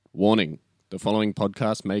Warning, the following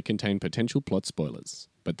podcast may contain potential plot spoilers,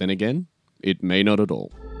 but then again, it may not at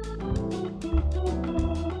all.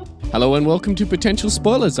 Hello and welcome to Potential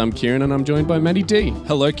Spoilers. I'm Kieran and I'm joined by Maddie D.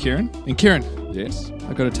 Hello, Kieran. And Kieran, Yes?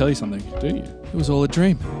 I got to tell you something. Do you? It was all a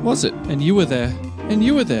dream. Was it? And you were there. And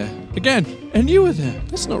you were there. Again. And you were there.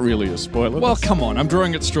 That's not really a spoiler. Well, That's- come on. I'm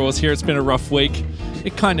drawing at straws here. It's been a rough week.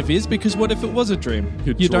 It kind of is, because what if it was a dream?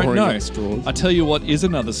 You're You don't drawing know. at straws. I tell you what is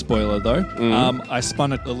another spoiler, though. I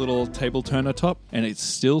spun a little table turner top, and it's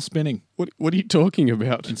still spinning. What are you talking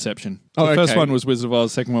about? Inception. Oh, The first okay. one was Wizard of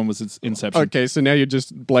Oz. Second one was Inception. Okay, so now you're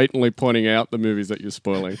just blatantly pointing out the movies that you're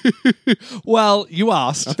spoiling. Well, you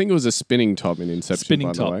asked. I think it was a spinning top in Inception, Spinning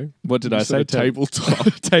by top. the way. What did You I said say? a tabletop.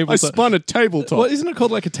 Tabletop. I spun a tabletop. Well, isn't it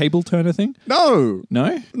called like a table turner thing? No!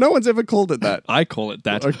 No? No one's ever called it that. I call it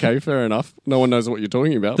that. Okay, fair enough. No one knows what you're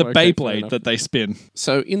talking about. The but okay, fair Beyblade enough. that they spin.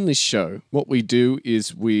 So in this show, what we do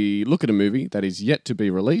is we look at a movie that is yet to be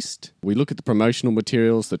released. We look at the promotional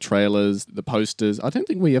materials, the trailers, the posters. I don't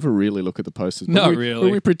think we ever really look at the posters. But Not we, really.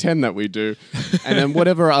 But we pretend that we do. And then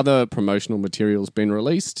whatever other promotional material's been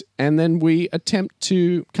released. And then we attempt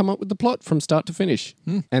to come up with the plot from start to finish.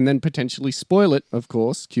 And then potentially spoil it, of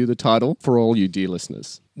course. Cue the title for all you dear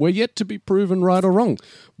listeners. We're yet to be proven right or wrong.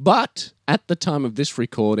 But at the time of this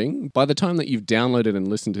recording, by the time that you've downloaded and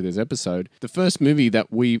listened to this episode, the first movie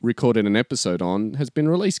that we recorded an episode on has been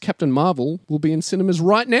released. Captain Marvel will be in cinemas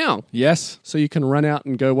right now. Yes. So you can run out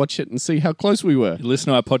and go watch it and see how close we were. Listen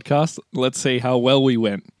to our podcast. Let's see how well we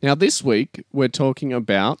went. Now, this week, we're talking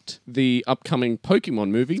about the upcoming Pokemon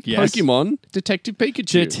movie, Yes. Pokemon Detective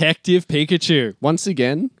Pikachu. Detective Pikachu. Once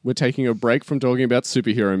again, we're taking a break from talking about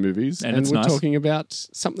superhero movies And and it's we're nice. talking about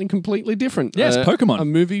something completely different. Yes, Pokemon. A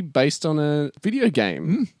movie based on a video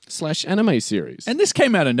game / anime series. And this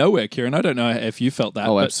came out of nowhere, Kieran. I don't know if you felt that.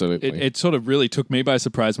 Oh, but absolutely. It sort of really took me by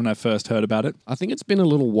surprise when I first heard about it. I think it's been a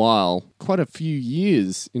little while, quite a few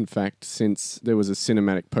years, in fact, since there was a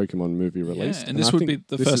cinematic Pokemon movie released. and this I would think be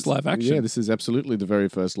the this first is- live action. Yeah, this is absolutely the very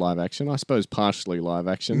first live action. I suppose partially live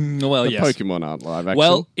action. Well, the yes. Pokemon aren't live action.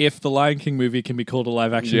 Well, if the Lion King movie can be called a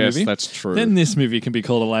live action yes, movie, that's true. then this movie can be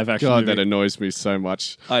called a live action God, movie. that annoys me so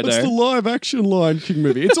much. I It's know. the live action Lion King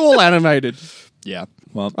movie. It's all animated. Yeah.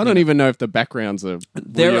 Well, I don't even know if the backgrounds are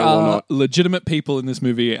there real or are not. legitimate people in this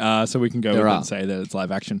movie, so we can go There with it are. and say that it's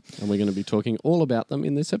live action. And we're going to be talking all about them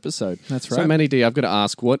in this episode. That's So, right. Manny D, I've got to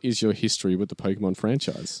ask, what is your history with the Pokemon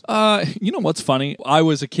franchise? You know what's funny? I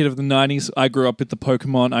was a kid of the 90s. I grew up with the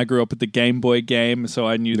Pokemon. I grew up with the Game Boy game, so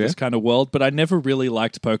I knew this kind of world, but I never really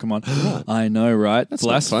liked Pokemon. I know, right? That's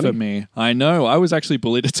not funny. Blasphemy. I know. I was actually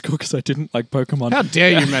bullied at school because I didn't like Pokemon. How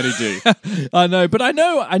dare you, Manny D? I know, but I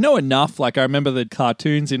know enough. Like, I remember the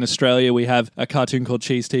cartoons in Australia. We have a cartoon called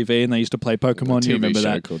Cheese TV, and they used to play Pokemon. You remember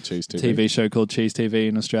show that? called Cheese TV. TV show called Cheese TV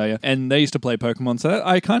in Australia. And they used to play Pokemon, so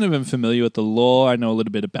I kind of am familiar with the lore. I know a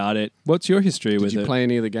little bit about it. What's your history with Did you it? play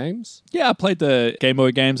any of the games? Yeah, I played the Game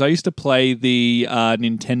Boy games. I used to play the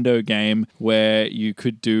Nintendo game where you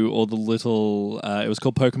could do all the little... it was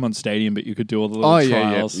called Pokemon Stadium, but you could do all the little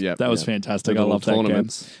trials. yeah. That was fantastic. The I little love that game.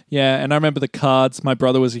 tournaments. Yeah, and I remember the cards. My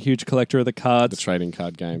brother was a huge collector of the cards. The trading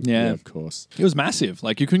card game. Yeah. Of course. It was massive.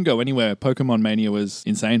 Like, you couldn't go anywhere. Pokemon Mania was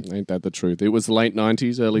insane. Ain't that the truth? It was the late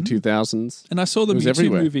 90s, early 2000s. And I saw the It was Mewtwo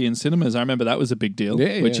everywhere. movie in cinemas. I remember that was a big deal,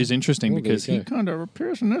 Yeah, which yeah. is interesting Well, there because you he go. kind of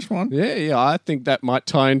appears in this one. Yeah, I think that might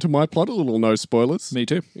tie into my plot a little. No spoilers. Me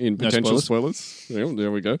too. In No potential spoilers. Yeah,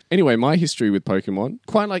 there we go. Anyway, my history with Pokemon.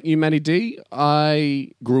 Quite like you, Manny D,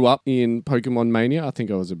 I grew up in Pokemon Mania. I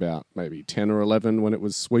think I was about maybe 10 or 11 when it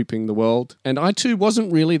was sweeping the world. And I too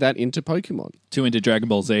wasn't really that into Pokemon. Too into Dragon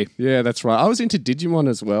Ball Z. Yeah, that's right. I was into Digimon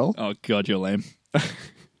as well. Oh, God, you're lame.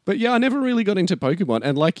 But yeah, I never really got into Pokemon.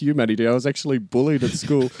 And like you, Matty D, I was actually bullied at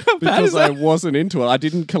school bad because is I that? wasn't into it. I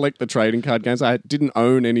didn't collect the trading card games. I didn't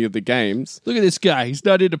own any of the games. Look at this guy. He's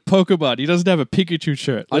not into Pokemon. He doesn't have a Pikachu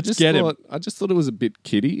shirt. Let's get him. I just thought it was a bit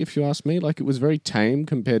kiddie, if you ask me. Like, it was very tame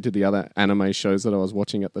compared to the other anime shows that I was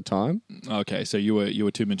watching at the time. Okay, so you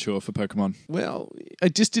were too mature for Pokemon. Well,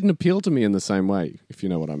 it just didn't appeal to me in the same way, if you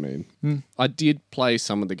know what I mean. I did play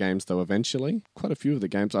some of the games, though, eventually. Quite a few of the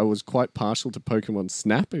games. I was quite partial to Pokemon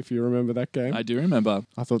Snap, if you remember that game. I do remember.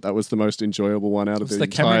 I thought that was the most enjoyable one out of It's the the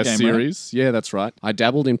camera entire game, right? series. Yeah, that's right. I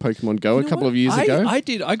dabbled in Pokemon Go a couple of years ago. I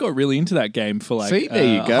did. I got really into that game for like See, there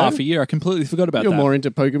you go. half a year. I completely forgot about You're that. more into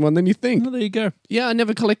Pokemon than you think. Oh, there you go. Yeah, I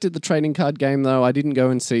never collected the trading card game, though. I didn't go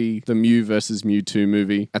and see the Mew versus Mewtwo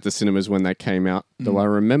movie at the cinemas when that came out. Though I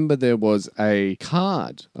remember there was a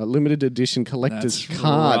card, a limited edition collector's That's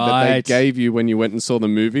card that they right. gave you when you went and saw the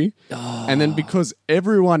movie. And then because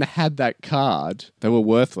everyone had that card, they were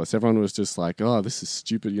worthless. Everyone was just like, oh, this is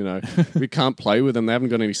stupid, we can't play with them. They haven't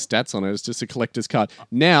got any stats on it. It's just a collector's card.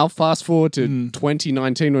 Now, fast forward to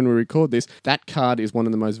 2019 when we record this, that card is one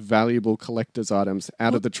of the most valuable collector's items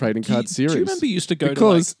out of the trading card series. Do you remember you used to go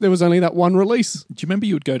because there was only that one release. Do you remember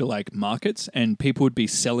you would go to like markets and people would be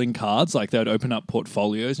selling cards? Like they would open up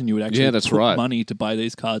portfolios and you would actually put money to buy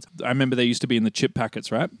these cards. I remember they used to be in the chip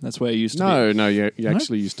packets, right? That's where you used to be. No, you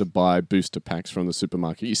actually used to buy booster packs from the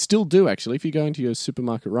supermarket. You still do, actually. If you go into your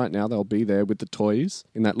supermarket right now, they'll be there with the toys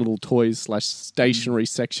in that little toys/stationery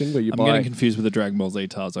section where you buy. I'm getting confused with the Dragon Ball Z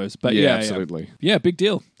Tazos, but yeah, absolutely. Yeah, big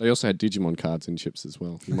deal. They also had Digimon cards in chips as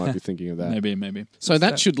well. You might be thinking of that. Maybe. So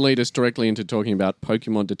that should lead us directly into talking about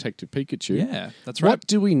Pokemon Detective Pikachu. Yeah, that's right. What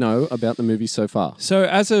do we know about the movie so far? So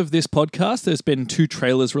as of this podcast, there's been 2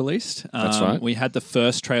 trailers released. That's right. We had the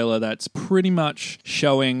first trailer that's pretty much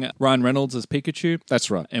showing Ryan Reynolds as Pikachu.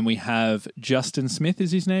 That's right. And we have Justin Smith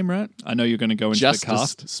is his name, right? I know you're going to go into the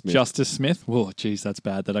cast. Justice Smith. Oh, geez, that's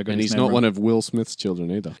bad that I got his name. And he's not one of Will Smith's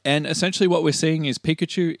children either. And essentially what we're seeing is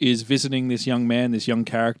Pikachu is visiting this young man, this young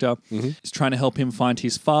character. Is trying to help him find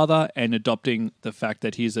his father and adopting the fact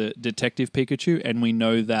that he's a detective Pikachu. And we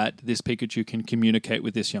know that this Pikachu can communicate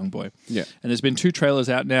with this young boy. Yeah. And there's been 2 trailers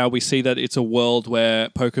out now. We see that it's a world where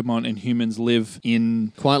Pokemon and humans live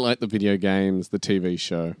in... Quite like the video games, the TV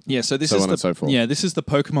show. Yeah, so this so is on and so forth. Yeah, this is the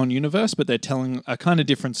Pokemon universe, but they're telling a kind of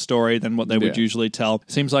different story than what they would usually tell.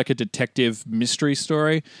 Seems like a detective mystery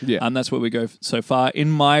story. Yeah. That's what we go so far. In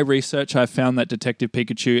my research, I found that Detective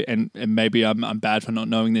Pikachu, and maybe I'm bad for not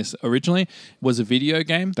knowing this originally, was a video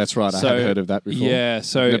game. That's right. I had heard of that before. Yeah,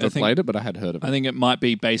 so I've never played it, but I had heard of it. I think it might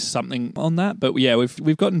be based something on that. But yeah,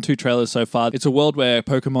 we've gotten 2 trailers so far. It's a world where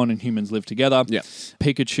Pokemon and humans live together. Yeah.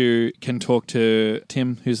 Pikachu can talk to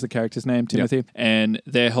Tim, who's the character's name, Timothy, and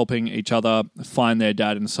they're helping each other find their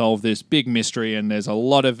dad and solve this big mystery. And there's a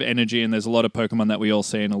lot of energy and there's a lot of Pokemon that we all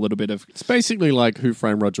see and a little bit of... It's basically like Who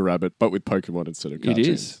Framed Roger Rabbit, but with Pokemon instead of cartoons.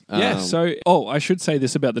 It is. Yeah. So, I should say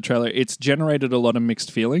this about the trailer. It's generated a lot of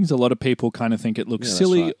mixed feelings. A lot of people kind of think it looks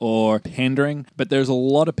silly or pandering, but there's a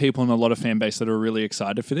lot of people and a lot of fan base that are really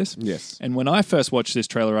excited for this. Yes. And when I first watched this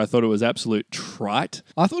trailer, I thought it was absolute trite.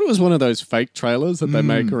 I thought it was one of those fake trailers that they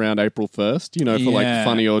make around April 1st, for like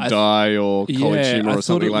Funny or Die or College Humor or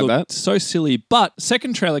something like that. So silly. But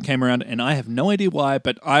second trailer came around and I have no idea why,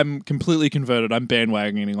 but I'm completely converted. I'm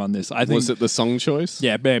bandwagoning on this. I think, was it the song choice?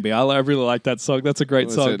 Yeah, maybe. I really like that song. That's a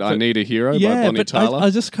great song. I Need a Hero by Bonnie Tyler? I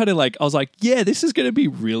just kind of I was like, yeah, this is going to be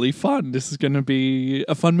really fun. This is going to be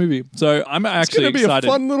a fun movie. So I'm actually excited. It's going to be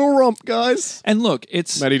a fun little romp, guys. And look,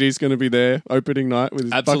 it's... Matty D's going to be there opening night with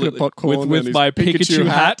his bucket of popcorn with my Pikachu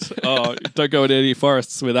hat. Oh, don't go into any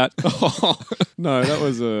forests with that. No, that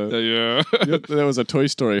was that was a Toy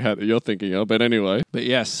Story hat that you're thinking of. But anyway. But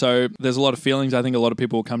yes, so there's a lot of feelings. I think a lot of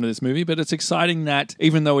people will come to this movie, but it's exciting that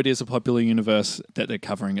even though it is a popular universe that they're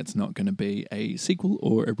covering, it's not going to be a sequel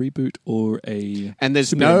or a reboot or a... And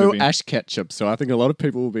there's no movie. Ash Ketchum, so I think a lot of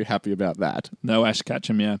people will be happy about that. No Ash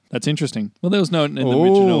Ketchum, yeah. That's interesting. Well, there was no in the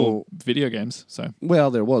original video games, so...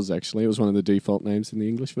 Well, there was actually. It was one of the default names in the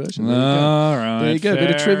English version. There All right. There you go.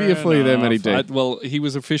 Bit of trivia for you there, Matty D. Well, he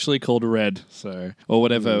was officially called Red, so... Or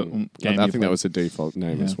whatever game I think that was a default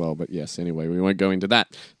name as well, but yes, anyway, we won't go into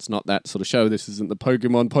that. It's not that sort of show. This isn't the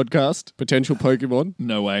Pokemon podcast. Potential Pokemon.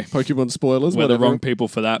 No way. Pokemon spoilers. We're the wrong people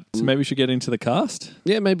for that. So maybe we should get into the cast?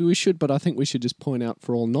 Yeah, maybe we should, but I think we should just point out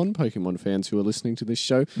for all non-Pokemon fans who are listening to this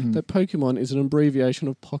show that Pokemon is an abbreviation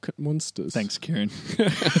of Pocket Monsters. Thanks, Kieran.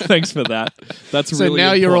 Thanks for that. That's so really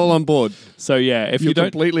now important. You're all on board. So yeah, if you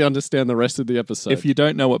don't completely understand the rest of the episode. If you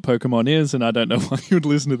don't know what Pokemon is, and I don't know why you would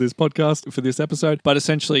listen to this podcast for this episode, but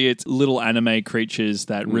essentially it's little anime creatures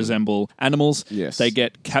that resemble animals. Yes. They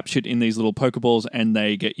get captured in these little Pokeballs and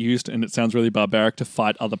they get used, and it sounds really barbaric, to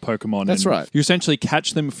fight other Pokemon. That's right. You essentially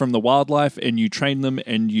catch them from the wildlife and you train them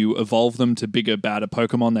and you evolve them to bigger, badder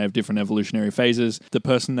Pokemon. They have different evolutionary phases. The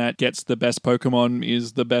person that gets the best Pokemon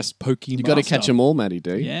is the best Pokemaster. You got to catch them all, Matty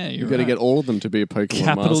D. Yeah, you've got to get all of them to be a Pokemon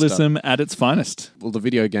Capitalism master. At its finest. Well, the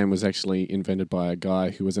video game was actually invented by a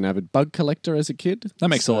guy who was an avid bug collector as a kid. That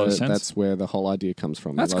makes a lot of sense. That's where the whole idea comes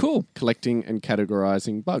from. That's cool. Collecting and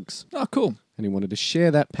categorizing bugs. Oh, cool. And he wanted to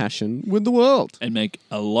share that passion with the world. And make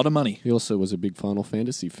a lot of money. He also was a big Final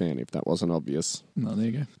Fantasy fan, if that wasn't obvious. Oh, there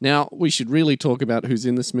you go. Now, we should really talk about who's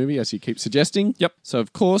in this movie, as you keep suggesting. Yep. So,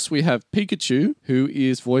 of course, we have Pikachu, who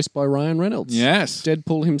is voiced by Ryan Reynolds. Yes.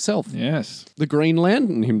 Deadpool himself. Yes. The Green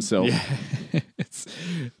Lantern himself. Yeah. It's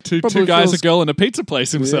two guys, a girl, and a pizza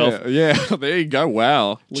place himself. Yeah. There you go.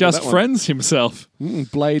 Wow. Just Friends himself.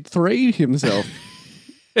 Blade 3 himself.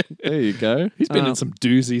 There you go. He's been in some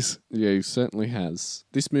doozies. Yeah, he certainly has.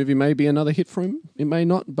 This movie may be another hit for him. It may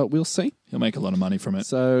not, but we'll see. He'll make a lot of money from it.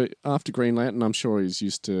 So after Green Lantern, I'm sure he's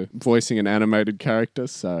used to voicing an animated character.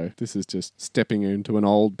 So this is just stepping into an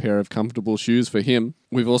old pair of comfortable shoes for him.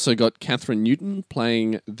 We've also got Catherine Newton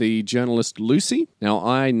playing the journalist Lucy. Now,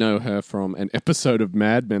 I know her from an episode of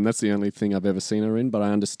Mad Men. That's the only thing I've ever seen her in, but I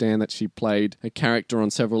understand that she played a character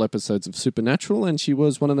on several episodes of Supernatural, and she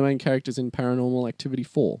was one of the main characters in Paranormal Activity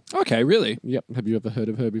 4. Okay, really? Yep. Have you ever heard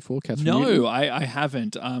of her before, Catherine Newton? No, I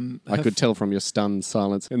haven't. I could tell from your stunned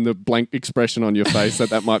silence and the blank expression on your face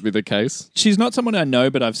that might be the case. She's not someone I know,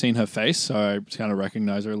 but I've seen her face, so I kind of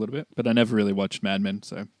recognize her a little bit. But I never really watched Mad Men,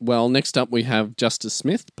 so... Well, next up we have Justice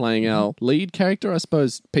Smith playing our lead character. I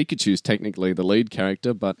suppose Pikachu's technically the lead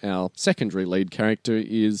character, but our secondary lead character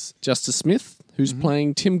is Justice Smith, who's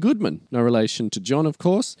playing Tim Goodman. No relation to John, of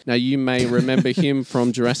course. Now, you may remember him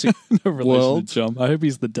from Jurassic No relation World. to John. I hope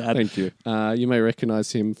he's the dad. Thank you. You may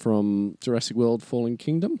recognize him from Jurassic World Fallen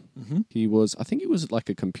Kingdom. I think he was like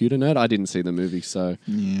a computer nerd. I didn't see the movie, so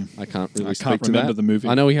I can't really speak to remember that. the movie.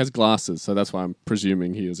 I know he has glasses, so that's why I'm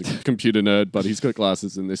presuming he is a computer nerd, but he's got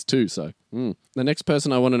glasses in this too, so... The next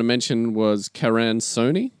person I wanted to mention was Karan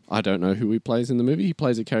Soni. I don't know who he plays in the movie. He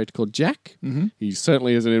plays a character called Jack. He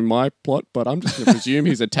certainly isn't in my plot, but I'm just going to presume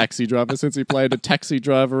he's a taxi driver since he played a taxi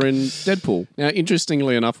driver in Deadpool. Now,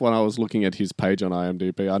 interestingly enough, when I was looking at his page on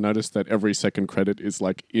IMDb, I noticed that every second credit is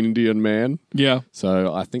like Indian man. Yeah.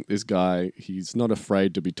 So I think this guy, he's not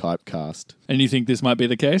afraid to be typecast. And you think this might be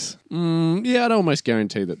the case? Yeah, I'd almost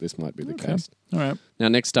guarantee that this might be the case. All right. Now,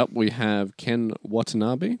 next up, we have Ken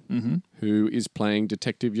Watanabe, who is playing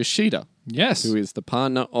Detective Yoshida. Yes. Who is the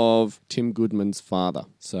partner of Tim Goodman's father.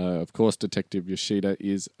 So, of course, Detective Yoshida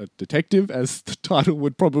is a detective, as the title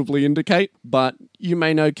would probably indicate. But you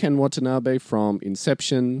may know Ken Watanabe from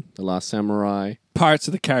Inception, The Last Samurai. Pirates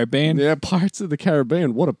of the Caribbean. Yeah, Pirates of the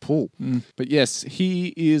Caribbean. What a pull. But yes,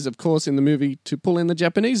 he is, of course, in the movie to pull in the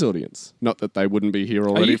Japanese audience. Not that they wouldn't be here Are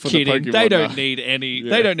already you for kidding? the Pokemon. They don't need any.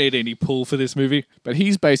 They don't need any pull for this movie. But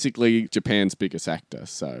he's basically Japan's biggest actor,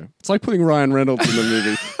 so it's like putting Ryan Reynolds in the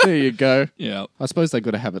movie. There you go. Yeah. I suppose they've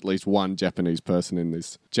got to have at least one Japanese person in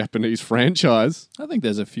this Japanese franchise. I think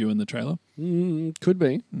there's a few in the trailer. Could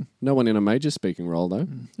be. No one in a major speaking role, though.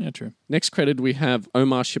 Yeah, true. Next credit, we have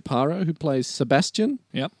Omar Chaparro, who plays Sebastian.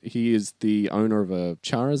 Yep. He is the owner of a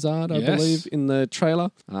Charizard, I Yes. believe, in the trailer.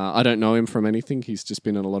 I don't know him from anything. He's just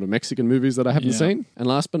been in a lot of Mexican movies that I haven't Yeah. seen. And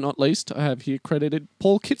last but not least, I have here credited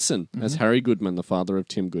Paul Kitson as Harry Goodman, the father of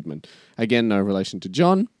Tim Goodman. Again, no relation to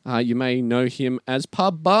John. You may know him as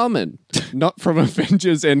Pub Barman, not from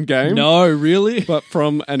Avengers Endgame. No, really? But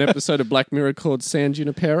from an episode of Black Mirror called San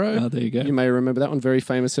Junipero. Oh, there you go. You may remember that one. Very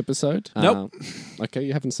famous episode. Nope. Okay,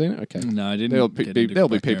 you haven't seen it? Okay. No, I didn't. There'll get be into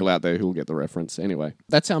Black people Mirror. out there who will get the reference. Anyway,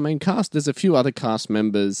 that's our main cast. There's a few other cast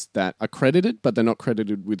members that are credited, but they're not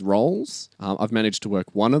credited with roles. I've managed to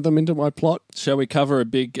work one of them into my plot. Shall we cover a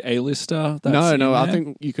big A-lister? That's No, in I there?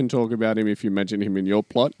 think you can talk about him if you mention him in your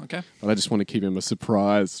plot. Okay. But I just want to keep him a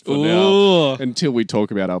surprise for Ooh. now until we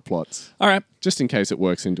talk about our plots, All right. just in case it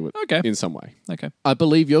works into it Okay. in some way. Okay. I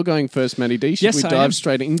believe you're going first, Matty D. Should Yes, we I dive am.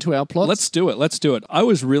 straight into our plots? Let's do it. Let's do it. I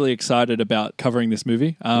was really excited about covering this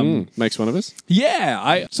movie. Makes one of us. Yeah,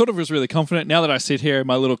 I sort of was really confident. Now that I sit here,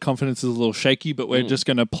 my little confidence is a little shaky, but we're just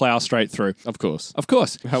going to plow straight through. Of course. Of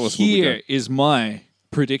course. How else would we Here go? is my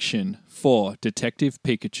prediction for Detective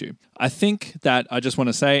Pikachu. I think that I just want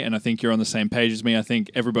to say, and I think you're on the same page as me, I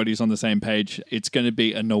think everybody's on the same page, it's going to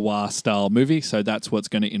be a noir-style movie, so that's what's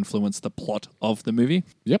going to influence the plot of the movie.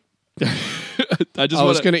 Yep. I I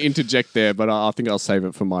was going to interject there, but I think I'll save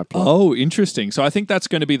it for my plot. Oh, interesting. So I think that's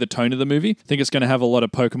going to be the tone of the movie. I think it's going to have a lot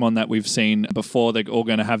of Pokemon that we've seen before. They're all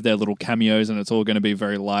going to have their little cameos, and it's all going to be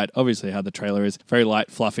very light. Obviously, how the trailer is very light,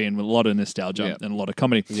 fluffy, and with a lot of nostalgia Yeah. and a lot of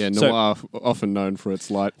comedy. Yeah, So noir, often known for its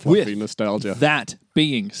light, fluffy With nostalgia. that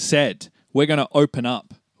being said, we're going to open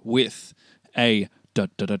up with a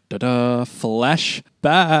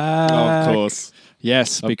flashback. Of course.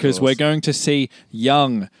 Yes, because course. we're going to see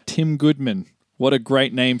young Tim Goodman. What a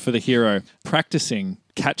great name for the hero. Practicing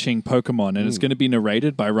catching Pokemon. And it's going to be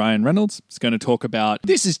narrated by Ryan Reynolds. He's going to talk about...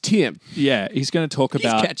 This is Tim. Yeah, he's going to talk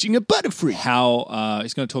about... catching a Butterfree. how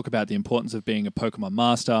he's going to talk about the importance of being a Pokemon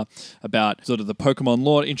master, about sort of the Pokemon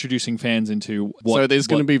lore, introducing fans into what... So there's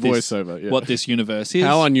going to be what this- voiceover, yeah. What this universe is.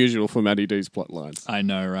 How unusual for Matty D's plot lines. I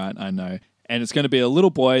know, right? I know. And it's going to be a little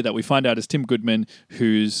boy that we find out is Tim Goodman,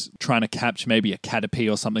 who's trying to catch maybe a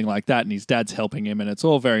caterpie or something like that, and his dad's helping him, and it's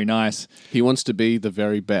all very nice. He wants to be the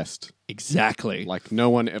very best, Exactly. like no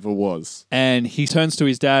one ever was. And he turns to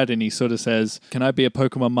his dad and he sort of says, "Can I be a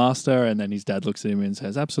Pokemon master?" And then his dad looks at him and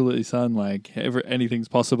says, "Absolutely, son. Like, anything's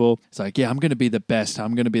possible." It's like, "Yeah, I'm going to be the best.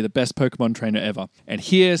 I'm going to be the best Pokemon trainer ever." And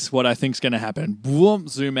here's what I think's going to happen. Boom,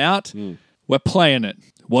 zoom out. We're playing it.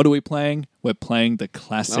 What are we playing? We're playing the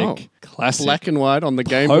classic Black and white on the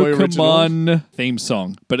Game Boy original. Pokemon theme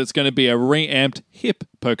song. But it's going to be a reamped, hip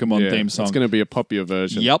Pokemon theme song. It's going to be a poppier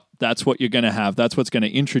version. Yep, that's what you're going to have. That's what's going to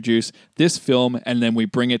introduce this film, and then we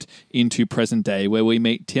bring it into present day where we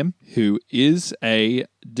meet Tim, who is a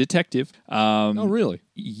detective. Oh, really?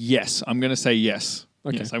 Yes, I'm going to say yes.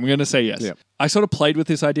 Okay. Yes, I'm going to say yes. Yep. I sort of played with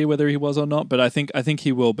this idea whether he was or not, but I think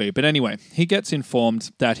he will be. But anyway, he gets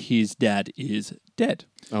informed that his dad is dead.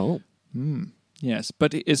 Oh. Yes,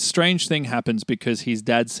 but a strange thing happens because his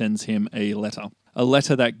dad sends him a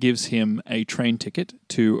letter that gives him a train ticket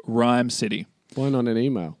to Rhyme City. Why not an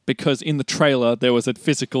email? Because in the trailer there was a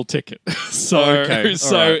physical ticket, so Okay.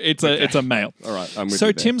 it's a mail. All right, I'm with So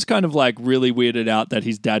you there. Tim's kind of like really weirded out that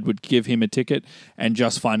his dad would give him a ticket, and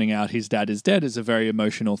just finding out his dad is dead is a very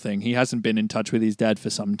emotional thing. He hasn't been in touch with his dad for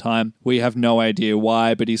some time. We have no idea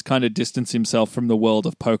why, but he's kind of distanced himself from the world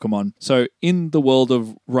of Pokemon. So in the world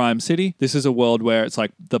of Rhyme City, this is a world where it's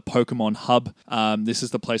like the Pokemon hub. This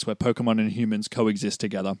is the place where Pokemon and humans coexist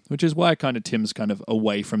together, which is why kind of Tim's kind of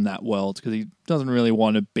away from that world, because he doesn't really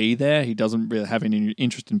want to be there. He doesn't really have any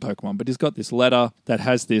interest in Pokemon, but he's got this letter that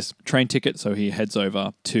has this train ticket, so he heads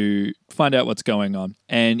over to find out what's going on.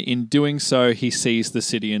 And in doing so, he sees the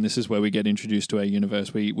city, and this is where we get introduced to our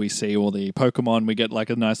universe. We see all the Pokemon. We get like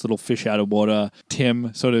a nice little fish out of water.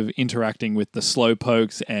 Tim sort of interacting with the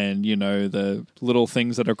Slowpokes and, you know, the little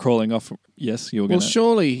things that are crawling off. Yes, you were going to... Well,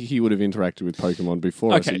 surely he would have interacted with Pokemon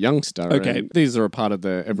before as a youngster. Okay. And these are a part of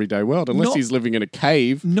the everyday world, unless he's living in a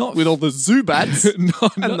cave Not- with all the Zubats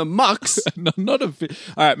and the Mucks. No, not a fish.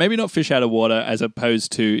 All right, maybe not fish out of water, as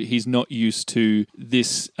opposed to he's not used to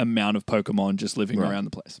this amount of Pokemon just living around the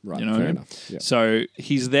place. Right, You know fair what I mean? enough. Yeah. So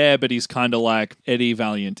he's there, but he's kind of like Eddie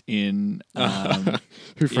Valiant in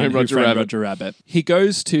Who Framed Roger Rabbit. He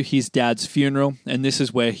goes to his dad's funeral, and this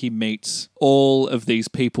is where he meets all of these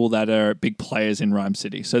people that are big players in Rhyme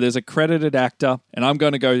City. So there's a credited actor, and I'm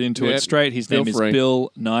going to go into it straight. His name is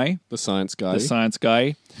Bill Nye. The science guy. The science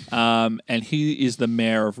guy. And he is the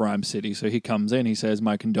mayor of Rhyme City. So he comes in, he says,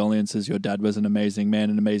 "My condolences, your dad was an amazing man,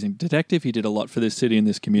 an amazing detective. He did a lot for this city and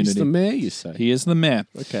this community." He's the mayor, you say? He is the mayor.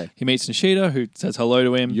 Okay. He meets Nishida, who says hello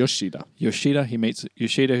to him. Yoshida. He meets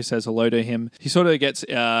Yoshida, who says hello to him. He sort of gets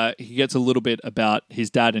a little bit about his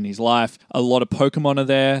dad and his life. A lot of Pokemon are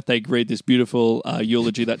there. They read this beautiful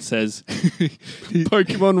eulogy that says...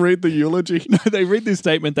 Pokemon read the eulogy? No, they read this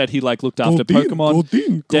statement that he like looked after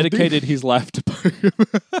Pokemon, dedicated his life to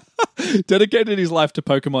Pokemon. Dedicated his life to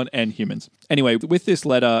Pokemon and humans. Anyway, with this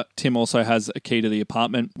letter, Tim also has a key to the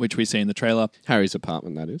apartment, which we see in the trailer. Harry's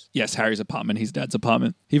apartment, that is. Yes, Harry's apartment, his dad's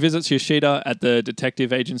apartment. He visits Yoshida at the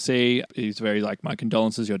detective agency. He's very like, "My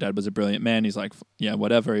condolences, your dad was a brilliant man." He's like, "Yeah,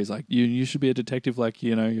 whatever." He's like, you should be a detective like,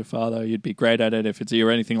 you know, your father. You'd be great at it. If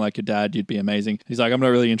you're anything like your dad, you'd be amazing. He's like, "I'm not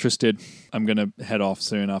really interested. I'm going to head off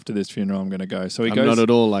soon after this funeral. I'm going to go." So he goes... not at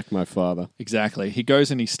all like my father. Exactly. He goes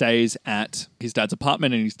and he stays at his dad's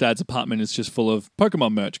apartment, and his dad's apartment is just full of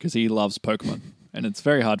Pokemon merch because he loves Pokemon. And it's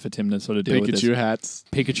very hard for Tim to sort of deal with this. Pikachu hats.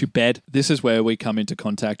 Pikachu bed. This is where we come into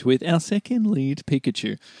contact with our second lead,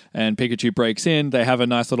 Pikachu. And Pikachu breaks in. They have a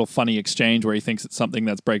nice little funny exchange where he thinks it's something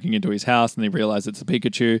that's breaking into his house, and they realize it's a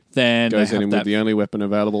Pikachu. Then Goes they have in with the only weapon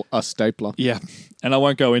available, a stapler. Yeah. And I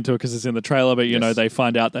won't go into it because it's in the trailer, but, you know, they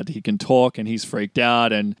find out that he can talk and he's freaked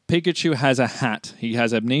out. And Pikachu has a hat. He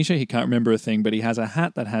has amnesia. He can't remember a thing, but he has a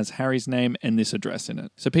hat that has Harry's name and this address in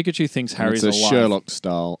it. So Pikachu thinks Harry's alive. It's a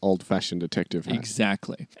Sherlock-style, old-fashioned detective hat.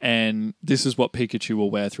 Exactly. And this is what Pikachu will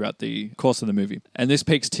wear throughout the course of the movie. And this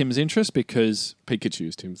piques Tim's interest because...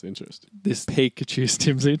 Pikachu's Tim's interest. This Pikachu's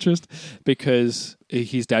Tim's interest because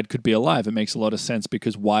his dad could be alive. It makes a lot of sense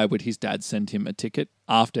because why would his dad send him a ticket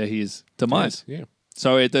after his demise? Yes, yeah.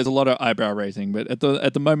 So there's a lot of eyebrow raising, but at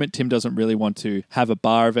the moment, Tim doesn't really want to have a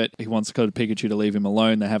bar of it. He wants Pikachu to leave him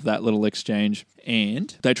alone. They have that little exchange,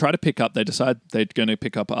 and they try to pick up. They decide they're going to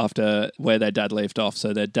pick up after where their dad left off.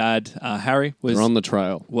 So their dad, Harry, They're on the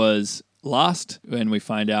trail. Was last when we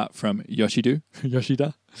find out from Yoshida.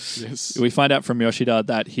 Yes. We find out from Yoshida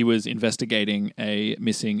that he was investigating a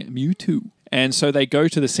missing Mewtwo. And so they go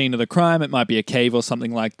to the scene of the crime. It might be a cave or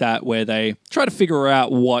something like that, where they try to figure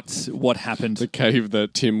out what happened. The cave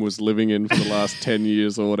that Tim was living in for the last 10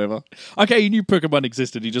 years or whatever. Okay, he knew Pokemon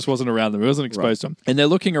existed. He just wasn't around them. He wasn't exposed to them. And they're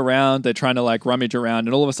looking around. They're trying to like rummage around.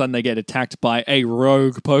 And all of a sudden they get attacked by a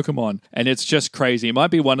rogue Pokemon. And it's just crazy. It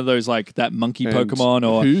might be one of those like that monkey And Pokemon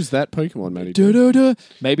or... who's that Pokemon, Matty? Da-da-da.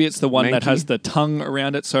 Maybe it's the one that Mankey? has the tongue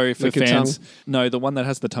around it. Sorry for Lickitung? fans. No, the one that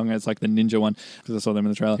has the tongue. It's like the ninja one because I saw them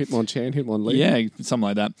in the trailer. Hitmonchan, Hitmonlee. Yeah, something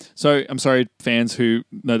like that. So I'm sorry, fans who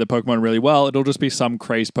know the Pokemon really well. It'll just be some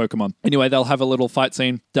crazed Pokemon. Anyway, they'll have a little fight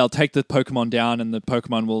scene. They'll take the Pokemon down and the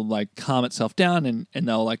Pokemon will like calm itself down and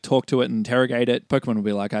they'll like talk to it and interrogate it. Pokemon will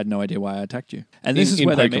be like, I had no idea why I attacked you. And this is in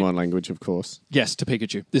where they Pokemon meet. language, of course. Yes, to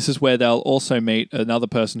Pikachu. This is where they'll also meet another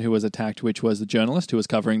person who was attacked, which was the journalist who was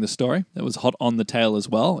covering the story. That was hot on the tail as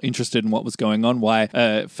well, interested in what was going on, why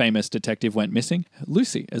a famous detective went missing.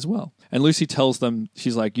 Lucy as well. And Lucy tells them,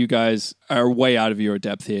 she's like, you guys are way out of your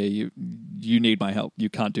depth here. You need my help. You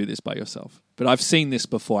can't do this by yourself. But I've seen this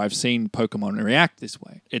before. I've seen Pokemon react this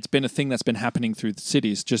way. It's been a thing that's been happening through the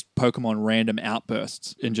cities, just Pokemon random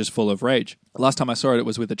outbursts and just full of rage. Last time I saw it, it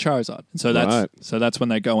was with a Charizard. And so that's when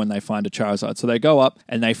they go and they find a Charizard. So they go up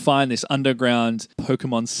and they find this underground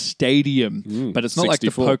Pokemon stadium. But it's not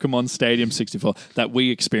 64. like the Pokemon Stadium 64 that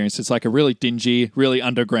we experienced. It's like a really dingy, really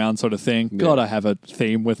underground sort of thing. God, I have a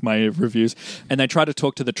theme with my reviews. And they try to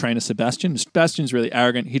talk to the trainer, Sebastian. Sebastian's really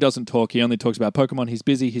arrogant. He doesn't talk. He only talks about Pokemon. He's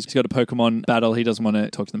busy. He's got a Pokemon battle. He doesn't want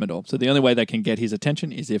to talk to them at all. So the only way they can get his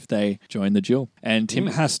attention is if they join the duel. And Tim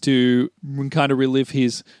has to kind of relive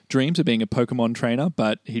his dreams of being a Pokemon trainer,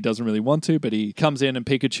 but he doesn't really want to. But he comes in and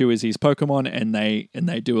Pikachu is his Pokemon, and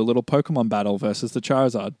they do a little Pokemon battle versus the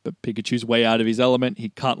Charizard. But Pikachu's way out of his element. He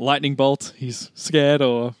can't lightning bolt. He's scared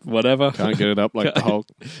or whatever. Can't get it up like the Hulk.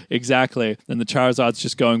 Exactly. And the Charizard's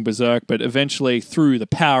just going berserk. But eventually, through the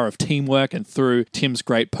power of teamwork and through Tim's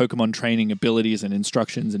great Pokemon training abilities and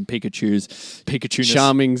instructions and Pikachu's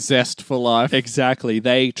Charming zest for life. Exactly.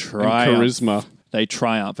 They triumph. Charisma. They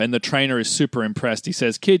triumph. And the trainer is super impressed. He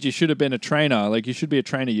says, kid, you should have been a trainer. Like, you should be a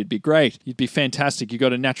trainer. You'd be great. You'd be fantastic. You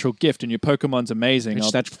got a natural gift and your Pokemon's amazing.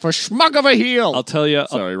 It's that for schmuck of a heel. I'll tell you.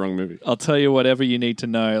 Sorry, wrong movie. I'll tell you whatever you need to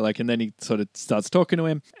know. Like, and then he sort of starts talking to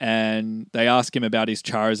him and they ask him about his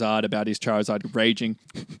Charizard raging.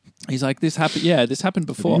 He's like, this happened. Yeah, this happened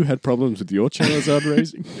before. You had problems with your Charizard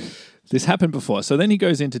raising? This happened before. So then he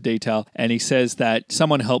goes into detail and he says that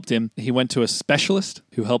someone helped him. He went to a specialist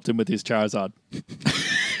who helped him with his Charizard.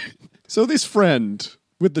 So this friend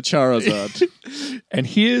with the Charizard. And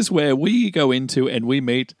here's where we go into and we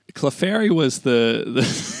meet. Clefairy was the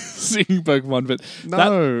singing Pokemon, but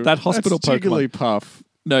No, that hospital that's Pokemon. Jigglypuff.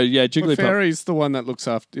 No, yeah, Jigglypuff. Clefairy's the one that looks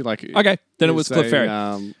after, like... Okay, then it was is a, Clefairy.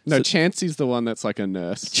 no, So- Chansey's the one that's like a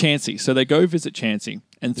nurse. Chansey. So they go visit Chansey.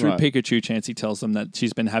 And through Right. Pikachu, Chansey tells them that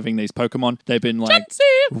she's been having these Pokemon. They've been like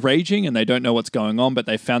raging and they don't know what's going on, but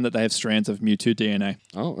they found that they have strands of Mewtwo DNA.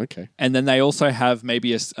 Oh, okay. And then they also have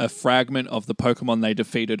maybe a fragment of the Pokemon they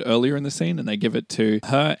defeated earlier in the scene and they give it to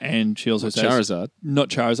her and she also says... Charizard. Not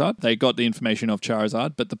Charizard. They got the information of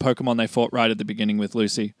Charizard, but the Pokemon they fought right at the beginning with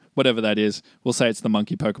Lucy, whatever that is, we'll say it's the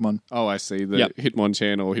monkey Pokemon. Oh, I see. The Yep.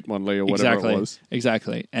 Hitmonchan or Hitmonlee or whatever it was.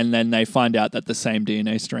 Exactly. And then they find out that the same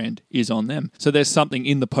DNA strand is on them. So there's something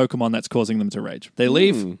in the Pokemon that's causing them to rage. They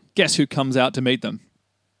leave. Guess who comes out to meet them?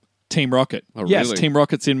 Team Rocket. Oh, Yes, really? Team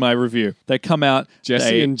Rocket's in my review. They come out.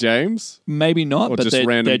 Jesse and James? Maybe not, Or but just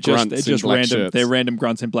random grunts in black shirts? They're random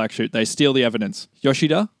grunts in black shirt. They steal the evidence.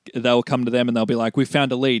 Yoshida, they'll come to them and they'll be like, we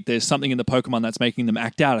found a lead. There's something in the Pokemon that's making them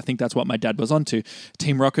act out. I think that's what my dad was onto.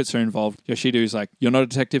 Team Rockets are involved. Yoshida's like, you're not a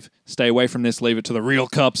detective. Stay away from this. Leave it to the real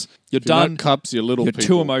cops. You're If you're not done. cups, you're little You're people.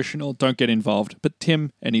 too emotional. Don't get involved. But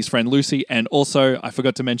Tim and his friend Lucy, and also, I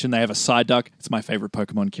forgot to mention, they have a Psyduck. It's my favorite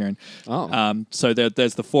Pokemon, Kieran. Oh. So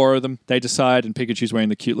there's the four of them. They decide, and Pikachu's wearing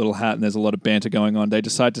the cute little hat, and there's a lot of banter going on. They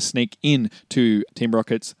decide to sneak in to Team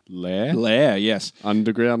Rocket's lair. Yes.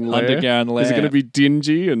 Underground lair? Underground lair. Is it going to be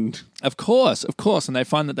dingy and... Of course. And they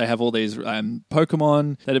find that they have all these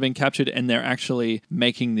Pokemon that have been captured, and they're actually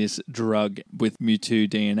making this drug with Mewtwo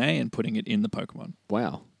DNA and putting it in the Pokemon.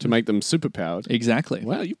 Wow. To make them superpowered. Exactly.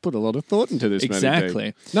 Wow, you put a lot of thought into this, Matty D.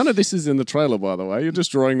 Exactly. None of this is in the trailer, by the way. You're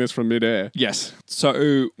just drawing this from midair. Yes.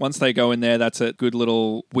 So once they go in there, that's a good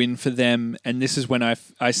little win for them. And this is when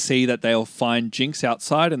I see that they'll find Jinx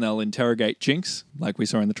outside and they'll interrogate Jinx, like we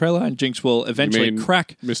saw in the trailer. And Jinx will eventually mean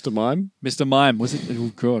crack Mr. Mime? Mr. Mime. Was it?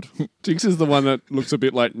 Oh, God. Jinx is the one that looks a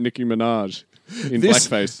bit like Nicki Minaj in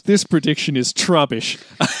blackface. This prediction is trubbish.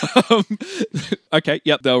 Okay,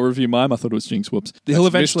 yep, they'll review Mime. I thought it was Jinx. Whoops. He'll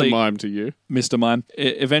eventually Mr. Mime to you. Mr. Mime.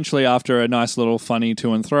 Eventually, after a nice little funny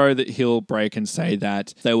to and throw, that he'll break and say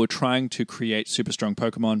that they were trying to create super strong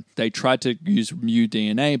Pokemon. They tried to use Mew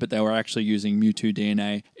DNA, but they were actually using Mewtwo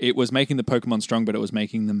DNA. It was making the Pokemon strong, but it was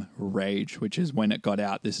making them rage, which is when it got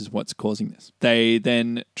out. This is what's causing this. They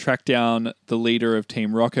then track down the leader of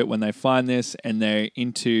Team Rocket when they find this, and they're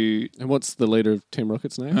into... And what's the leader of Team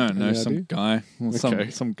Rocket's name? I don't know, some guy. Well,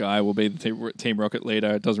 some guy will be the Team Rocket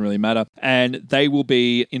leader. It doesn't really matter. And they will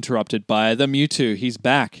be interrupted by the Mewtwo. He's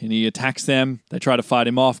back and he attacks them. They try to fight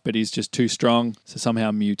him off, but he's just too strong. So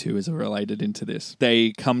somehow Mewtwo is related into this.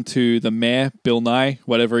 They come to the mayor, Bill Nye,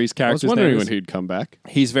 whatever his character's name is. I was wondering when he'd come back.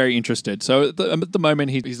 He's very interested. So at the moment,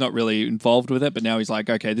 he's not really involved with it, but now he's like,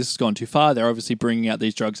 okay, this has gone too far. They're obviously bringing out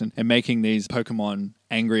these drugs and making these Pokemon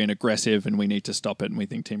angry and aggressive, and we need to stop it, and we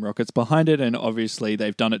think Team Rocket's behind it, and obviously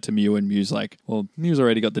they've done it to Mew, and Mew's like, well, Mew's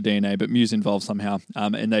already got the DNA, but Mew's involved somehow,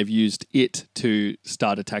 and they've used it to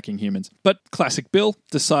start attacking humans. But classic Bill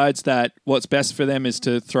decides that what's best for them is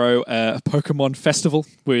to throw a Pokemon festival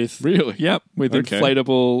with... Really? Yep, with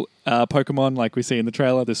inflatable... Pokemon like we see in the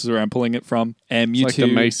trailer. This is where I'm pulling it from. And Mewtwo... It's like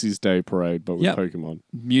the Macy's Day Parade, but with Pokemon.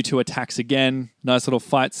 Mewtwo attacks again. Nice little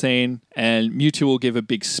fight scene. And Mewtwo will give a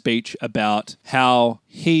big speech about how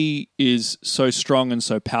he is so strong and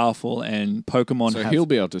so powerful, and Pokemon So he'll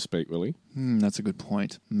be able to speak, will he? That's a good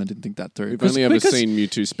point. I didn't think that through. We've only ever seen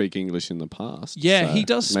Mewtwo speak English in the past. Yeah, so he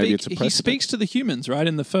does speak. Maybe it's a precedent. He speaks to the humans, right,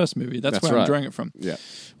 in the first movie. That's where right. I'm drawing it from. Yeah.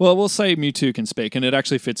 Well, we'll say Mewtwo can speak, and it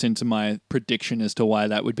actually fits into my prediction as to why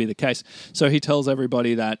that would be the case. So he tells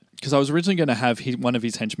everybody that, because I was originally going to have one of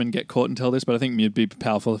his henchmen get caught and tell this, but I think it'd be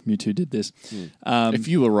powerful if Mewtwo did this. If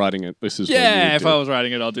you were writing it, this is what you would if do. I was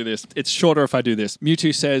writing it, I'll do this. It's shorter if I do this.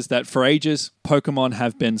 Mewtwo says that for ages, Pokemon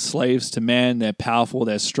have been slaves to man. They're powerful,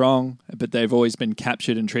 they're strong, but they've always been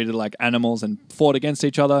captured and treated like animals and fought against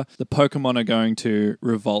each other. The Pokemon are going to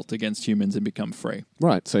revolt against humans and become free.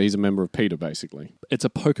 Right, so he's a member of PETA, basically. It's a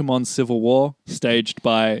Pokemon civil war staged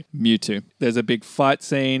by Mewtwo. There's a big fight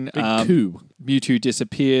scene. Big coup. Mewtwo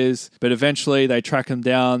disappears, but eventually they track him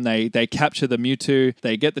down. They capture the Mewtwo.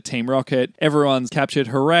 They get the Team Rocket. Everyone's captured.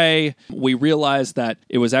 Hooray! We realize that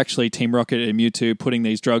it was actually Team Rocket and Mewtwo putting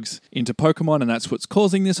these drugs into Pokemon, and that's what's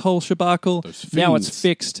causing this whole shabacle. Now it's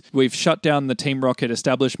fixed. We've shut down the Team Rocket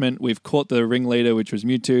establishment. We've caught the ringleader, which was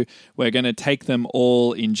Mewtwo. We're going to take them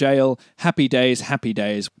all in jail. Happy days, happy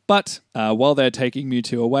days. But while they're taking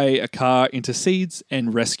Mewtwo away, a car intercedes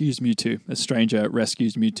and rescues Mewtwo. A stranger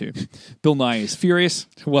rescues Mewtwo. Bill Nye is furious.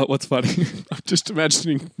 What's funny? I'm just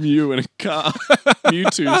imagining Mew in a car.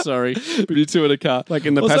 Mewtwo, sorry. Mewtwo in a car. Like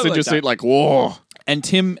in the passenger seat, like, whoa. And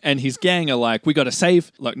Tim and his gang are like, we got to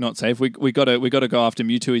save, like not save. We got to go after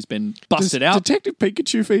Mewtwo. He's been busted out. Detective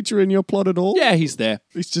Pikachu feature in your plot at all? Yeah, he's there.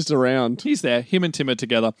 He's just around. He's there. Him and Tim are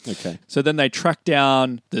together. Okay. So then they track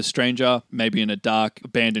down the stranger, maybe in a dark,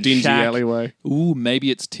 abandoned Dingy shack. alleyway. Ooh,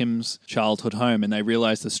 maybe it's Tim's childhood home, and they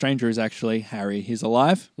realize the stranger is actually Harry. He's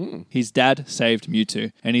alive. His dad saved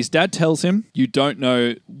Mewtwo, and his dad tells him, "You don't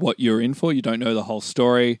know what you're in for. You don't know the whole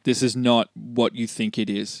story. This is not what you think it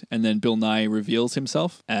is." And then Bill Nye reveals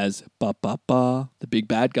himself as the big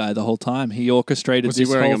bad guy the whole time. He orchestrated Was this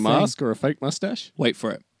he wearing whole a mask or a fake mustache? Wait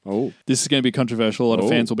for it. Oh. This is going to be controversial. A lot of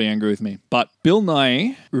fans will be angry with me. But Bill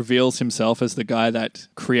Nye reveals himself as the guy that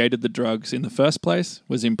created the drugs in the first place,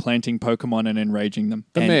 was implanting Pokemon and enraging them.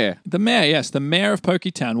 The mayor. The mayor, yes. The mayor of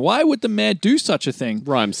Poketown. Why would the mayor do such a thing?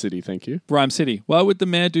 Rhyme City, thank you. Rhyme City. Why would the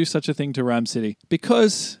mayor do such a thing to Rhyme City?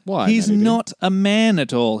 Because he's Matty? not a man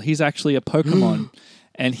at all. He's actually a Pokemon.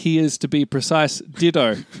 And he is, to be precise,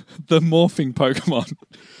 Ditto, the morphing Pokemon.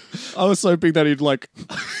 I was hoping that he'd like,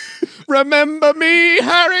 remember me,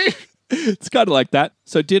 Harry? It's kind of like that.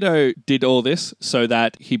 So Ditto did all this so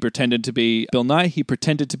that he pretended to be Bill Nye. He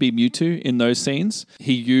pretended to be Mewtwo in those scenes.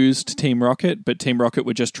 He used Team Rocket, but Team Rocket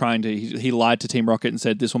were just trying to... He lied to Team Rocket and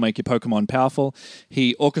said, this will make your Pokemon powerful.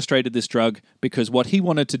 He orchestrated this drug because what he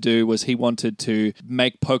wanted to do was he wanted to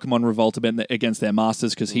make Pokemon revolt against their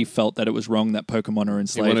masters because he felt that it was wrong that Pokemon are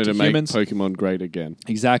enslaved to humans. Make Pokemon great again.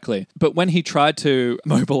 Exactly. But when he tried to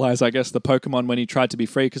mobilize, I guess, the Pokemon, when he tried to be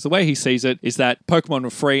free, because the way he sees it is that Pokemon were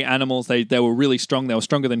free animals. They were really strong. They were were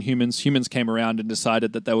stronger than humans. Humans came around and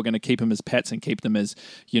decided that they were going to keep them as pets and keep them as,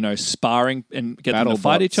 sparring and get them to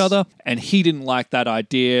fight each other. And he didn't like that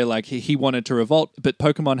idea. Like he wanted to revolt. But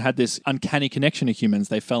Pokemon had this uncanny connection to humans.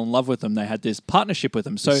 They fell in love with them. They had this partnership with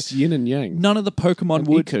them. So it's yin and yang. none of the Pokemon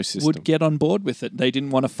Ecosystem. would get on board with it. They didn't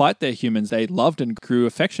want to fight their humans. They loved and grew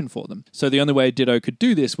affection for them. So the only way Ditto could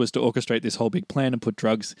do this was to orchestrate this whole big plan and put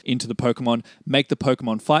drugs into the Pokemon, make the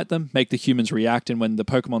Pokemon fight them, make the humans react, and when the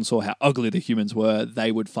Pokemon saw how ugly the humans were,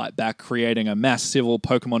 they would fight back, creating a mass civil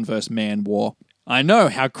Pokemon versus man war. I know,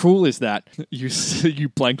 how cruel is that? You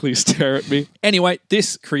blankly stare at me. Anyway,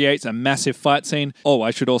 this creates a massive fight scene. Oh, I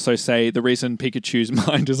should also say the reason Pikachu's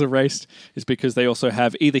mind is erased is because they also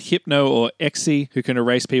have either Hypno or Exy who can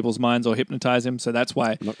erase people's minds or hypnotize him. So that's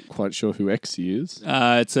why. Not quite sure who Exy is.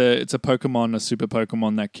 It's a Pokemon, a super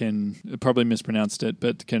Pokemon that can, probably mispronounced it,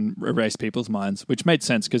 but can erase people's minds, which made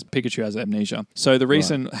sense because Pikachu has amnesia. So the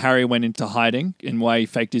reason Harry went into hiding and why he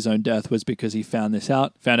faked his own death was because he found this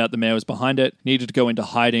out, found out the mayor was behind it, needed to go into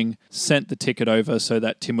hiding, sent the ticket over so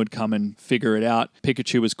that Tim would come and figure it out.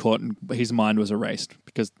 Pikachu was caught and his mind was erased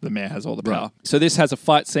because the mayor has all the power. Right. So this has a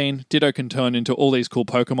fight scene. Ditto can turn into all these cool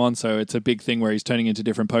Pokemon, so it's a big thing where he's turning into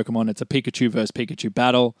different Pokemon. It's a Pikachu versus Pikachu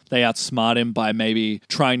battle. They outsmart him by maybe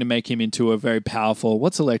trying to make him into a very powerful...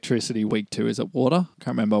 What's electricity weak to? Is it water?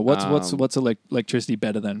 Can't remember. What's electricity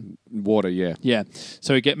better than? Water, yeah. Yeah.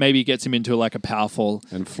 So maybe gets him into like a powerful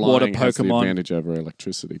and flying water Pokemon. Has the advantage over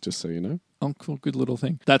electricity, just so you know. Oh, cool. Good little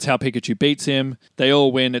thing. That's how Pikachu beats him. They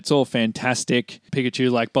all win. It's all fantastic. Pikachu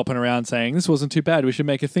like bopping around saying, this wasn't too bad. We should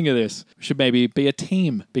make a thing of this. We should maybe be a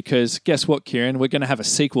team. Because guess what, Kieran? We're going to have a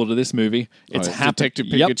sequel to this movie. It's Detective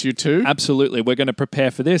Pikachu 2? Absolutely. We're going to prepare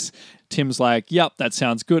for this. Tim's like, yep, that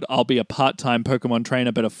sounds good. I'll be a part-time Pokemon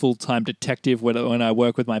trainer, but a full-time detective when I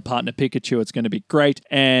work with my partner Pikachu. It's going to be great.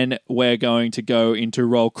 And we're going to go into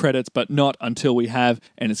roll credits, but not until we have,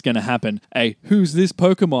 and it's going to happen, a who's this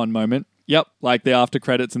Pokemon moment. Yep, like the after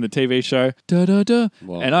credits in the TV show. Da da da.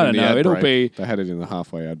 Well, and I don't know, it'll be... They had it in the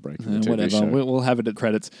halfway ad break. In the TV whatever, show. we'll have it at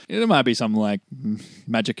credits. It might be something like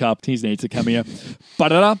Magikarp. He needs a cameo.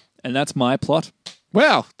 Ba-da-da. And that's my plot.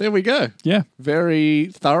 Wow, there we go. Yeah.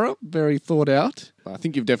 Very thorough, very thought out. I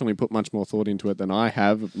think you've definitely put much more thought into it than I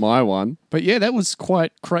have, my one. But yeah, that was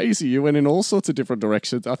quite crazy. You went in all sorts of different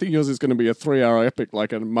directions. I think yours is going to be a 3-hour epic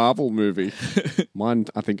like a Marvel movie. Mine,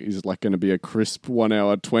 I think, is like going to be a crisp 1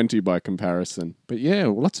 hour 20 by comparison. But yeah,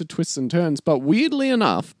 lots of twists and turns. But weirdly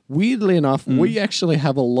enough, we actually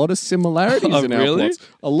have a lot of similarities in our plots.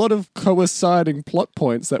 A lot of coinciding plot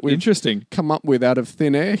points that we've come up with out of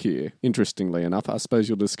thin air here. Interestingly enough, I suppose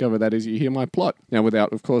you'll discover that as you hear my plot. Now,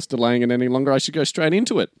 without, of course, delaying it any longer, I should go straight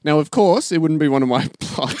into it. Now, of course, it wouldn't be one of my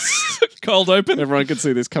plots. Cold open. Everyone can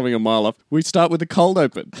see this coming a mile off. We start with the cold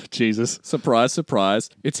open. Jesus. Surprise, surprise.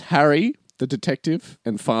 It's Harry, the detective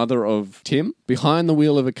and father of Tim, behind the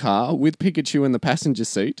wheel of a car with Pikachu in the passenger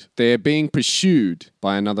seat. They're being pursued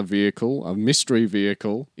by another vehicle, a mystery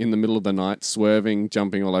vehicle, in the middle of the night, swerving,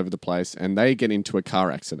 jumping all over the place, and they get into a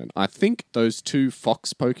car accident. I think those 2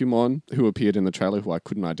 Fox Pokemon who appeared in the trailer, who I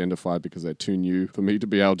couldn't identify because they're too new for me to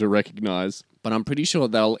be able to recognize, but I'm pretty sure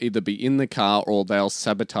they'll either be in the car or they'll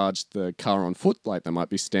sabotage the car on foot, like they might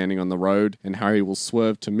be standing on the road and Harry will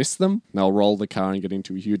swerve to miss them. They'll roll the car and get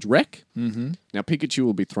into a huge wreck. Mm-hmm. Now, Pikachu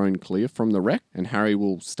will be thrown clear from the wreck and Harry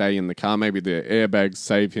will stay in the car. Maybe the airbags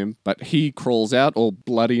save him, but he crawls out all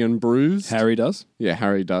bloody and bruised. Harry does? Yeah,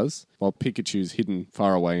 Harry does. While Pikachu's hidden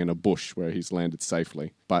far away in a bush where he's landed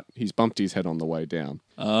safely. But he's bumped his head on the way down.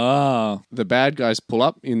 Ah. The bad guys pull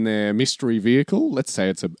up in their mystery vehicle. Let's say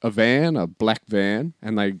it's a van, a black van.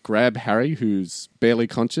 And they grab Harry, who's barely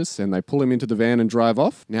conscious, and they pull him into the van and drive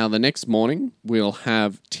off. Now, the next morning, we'll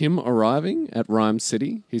have Tim arriving at Rhyme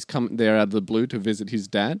City. He's come there out of the blue to visit his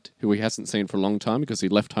dad, who he hasn't seen for a long time because he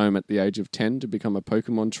left home at the age of 10 to become a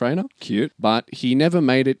Pokemon trainer. Cute. But he never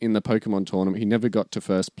made it in the Pokemon tournament. He never got to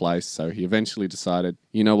first place. So he eventually decided,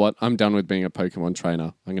 you know what? I'm done with being a Pokemon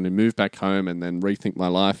trainer. I'm going to move back home and then rethink my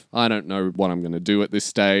life. I don't know what I'm going to do at this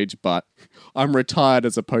stage, but I'm retired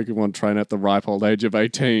as a Pokemon trainer at the ripe old age of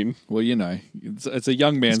 18. Well, you know, it's a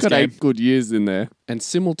young man's game. He's got game. 8 good years in there. And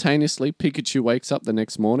simultaneously, Pikachu wakes up the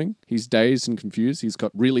next morning. He's dazed and confused. He's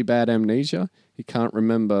got really bad amnesia. He can't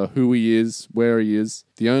remember who he is, where he is.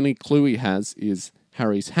 The only clue he has is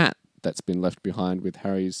Harry's hat that's been left behind with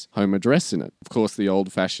Harry's home address in it. Of course, the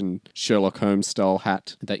old-fashioned Sherlock Holmes-style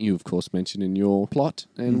hat that you, of course, mentioned in your plot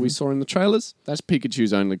and we saw in the trailers. That's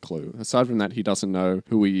Pikachu's only clue. Aside from that, he doesn't know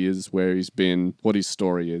who he is, where he's been, what his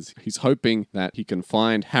story is. He's hoping that he can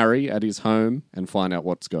find Harry at his home and find out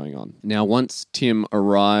what's going on. Now, once Tim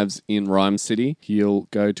arrives in Rhyme City, he'll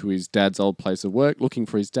go to his dad's old place of work looking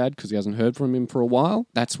for his dad because he hasn't heard from him for a while.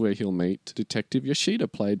 That's where he'll meet Detective Yoshida,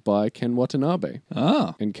 played by Ken Watanabe.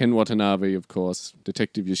 Ah. And Ken Watanabe, of course,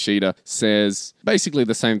 Detective Yoshida, says basically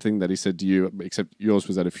the same thing that he said to you, except yours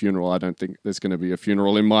was at a funeral. I don't think there's going to be a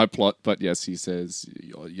funeral in my plot, but yes, he says,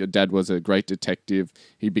 your dad was a great detective.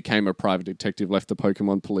 He became a private detective, left the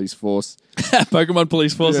Pokemon police force. Pokemon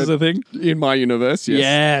police force is a thing? In my universe, yes.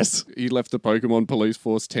 Yes. He left the Pokemon police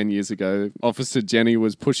force 10 years ago. Officer Jenny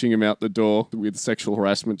was pushing him out the door with sexual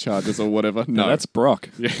harassment charges or whatever. No, that's Brock.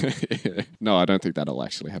 Yeah. No, I don't think that'll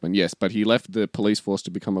actually happen. Yes, but he left the police force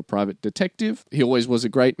to become a private detective. He always was a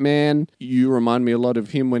great man. You remind me a lot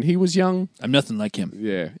of him when he was young. I'm nothing like him.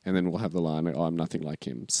 Yeah, and then we'll have the line, oh, I'm nothing like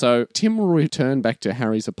him. So Tim will return back to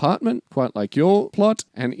Harry's apartment, quite like your plot,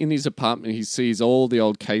 and in his apartment he sees all the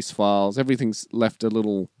old case files. Everything's left a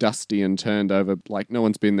little dusty and turned over, like no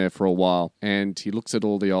one's been there for a while. And he looks at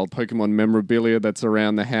all the old Pokemon memorabilia that's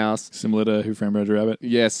around the house. Similar to Who Framed Roger Rabbit?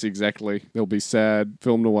 Yes, exactly. There'll be sad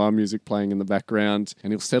film noir music playing in the background,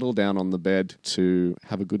 and he'll settle down on the bed to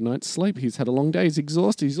have a good night's sleep. He's had a long day, he's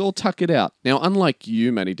exhausted, he's all tuck it out. Now, unlike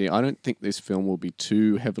you, Matty D, I don't think this film will be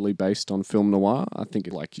too heavily based on film noir. I think,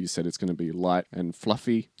 like you said, it's going to be light and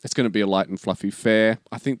fluffy. It's going to be a light and fluffy fare.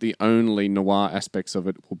 I think the only noir aspects of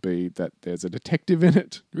it will be that there's a detective in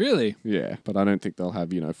it. Really? Yeah, but I don't think they'll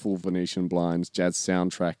have, full Venetian blinds, jazz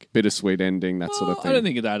soundtrack, bittersweet ending, that sort of thing. I don't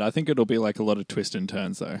think of that. I think it'll be like a lot of twists and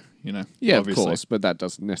turns, though. Yeah, obviously. of course, but that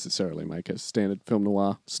doesn't necessarily make a standard film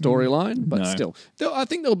noir storyline. But No. still, I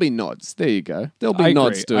think there'll be nods. There you go. There'll be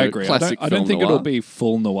nods to I agree. classic I don't film think noir. it'll be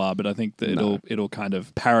full noir, but I think that it'll kind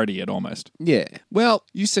of parody it almost. Yeah. Well,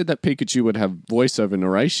 you said that Pikachu would have voiceover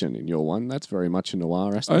narration in your one. That's very much a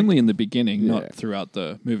noir aspect. Only in the beginning, Yeah. not throughout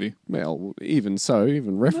the movie. Well, even so,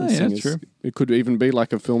 even referencing that's is, true. it could even be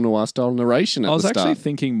like a film noir style narration at I was the actually start.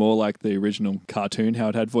 thinking more like the original cartoon, how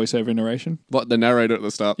it had voiceover narration. What, the narrator at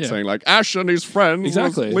the start Yeah. saying like, Ash and his friends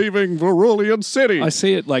Exactly. was leaving Verulian City. I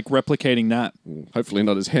see it like replicating that. Hopefully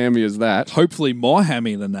not as hammy as that. Hopefully more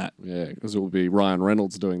hammy than that. Yeah, because it will be Ryan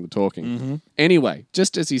Reynolds doing the talking. Mm-hmm. Anyway,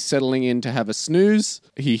 just as he's settling in to have a snooze,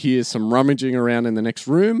 he hears some rummaging around in the next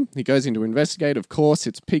room. He goes in to investigate. Of course,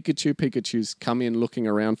 it's Pikachu. Pikachu's come in looking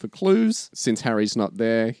around for clues. Since Harry's not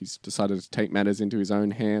there, he's decided to take matters into his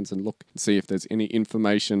own hands and look and see if there's any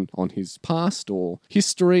information on his past or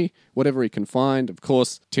history, whatever he can find. Of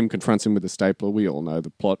course, Tim confronts him with a stapler. We all know the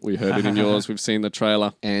plot. We heard it in yours. We've seen the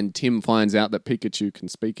trailer. And Tim finds out that Pikachu can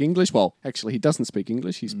speak English. Well, actually, he doesn't speak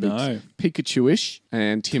English. He speaks No. Pikachu-ish,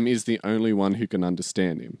 and Tim is the only one who can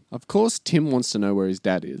understand him. Of course, Tim wants to know where his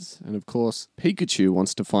dad is, and of course, Pikachu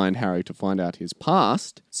wants to find Harry to find out his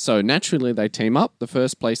past. So naturally, they team up. The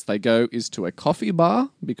first place they go is to a coffee bar,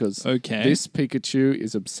 because this Pikachu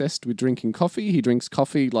is obsessed with drinking coffee. He drinks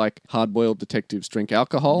coffee like hard-boiled detectives drink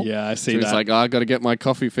alcohol. Yeah, I see so that. he's like, I got to get my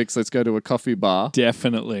coffee fix. Let's go to a coffee bar.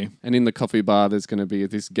 Definitely. And in the coffee bar, there's going to be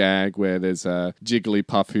this gag where there's a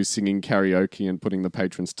Jigglypuff who's singing karaoke and putting the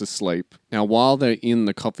patrons to sleep. Now, while they're in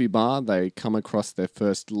the coffee bar, they come across their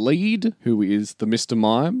first lead, who is the Mr.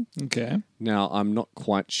 Mime. Okay. Now, I'm not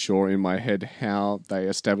quite sure in my head how they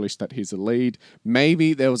established that he's a lead.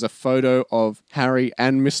 Maybe there was a photo of Harry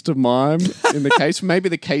and Mr. Mime in the case. Maybe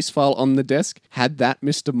the case file on the desk had that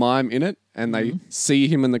Mr. Mime in it. And they see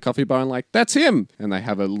him in the coffee bar and like, that's him. And they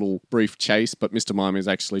have a little brief chase, but Mr. Mime is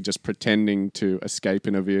actually just pretending to escape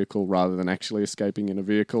in a vehicle rather than actually escaping in a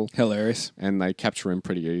vehicle. Hilarious. And they capture him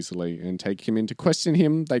pretty easily and take him in to question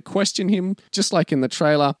him. They question him just like in the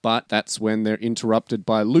trailer, but that's when they're interrupted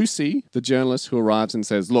by Lucy, the journalist, who arrives and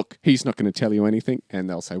says, look, he's not going to tell you anything. And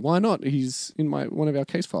they'll say, why not? He's in one of our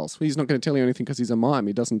case files. He's not going to tell you anything because he's a mime.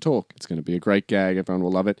 He doesn't talk. It's going to be a great gag. Everyone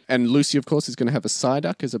will love it. And Lucy, of course, is going to have a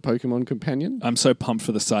Psyduck as a Pokemon companion. I'm so pumped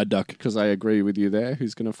for the side duck. Because I agree with you there,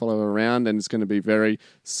 who's going to follow her around and it's going to be very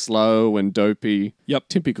slow and dopey. Yep.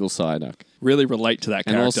 Typical Psyduck. Really relate to that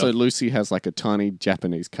character. And also Lucy has like a tiny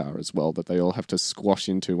Japanese car as well that they all have to squash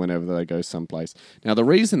into whenever they go someplace. Now, the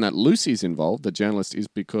reason that Lucy's involved, the journalist, is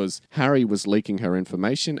because Harry was leaking her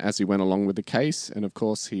information as he went along with the case. And of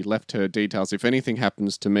course, he left her details. If anything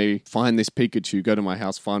happens to me, find this Pikachu, go to my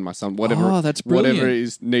house, find my son, whatever, that's brilliant. whatever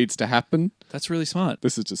needs to happen. That's really smart.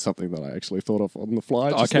 This is just something that I actually thought of on the fly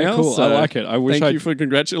just Okay, now, cool. so I like it. I wish thank you for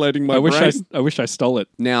congratulating my I wish brain. I wish I stole it.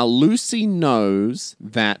 Now, Lucy knows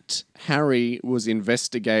that Harry was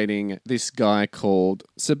investigating this guy called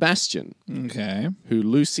Sebastian, Okay. who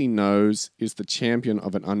Lucy knows is the champion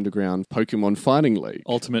of an underground Pokemon fighting league.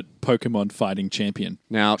 Ultimate Pokemon fighting champion.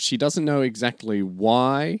 Now, she doesn't know exactly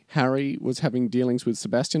why Harry was having dealings with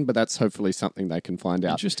Sebastian, but that's hopefully something they can find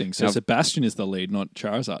out. Interesting. So Now, Sebastian is the lead, not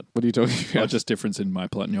Charizard. what are you talking Or about? just difference in my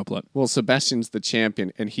plot and your plot. Well, Sebastian's the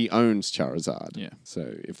champion and he owns Charizard. Yeah.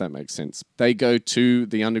 So, if that makes sense. They go to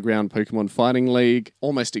the underground Pokemon fighting league,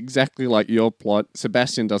 almost exactly like your plot.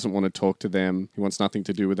 Sebastian doesn't want to talk to them. He wants nothing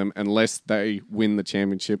to do with them unless they win the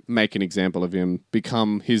championship, make an example of him,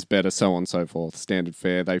 become his better, so on and so forth. Standard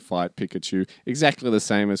fare, they fight Pikachu. Exactly the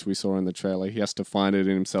same as we saw in the trailer. He has to find it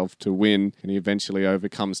in himself to win, and he eventually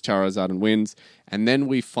overcomes Charizard and wins. And then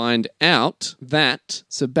we find out that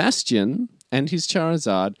Sebastian and his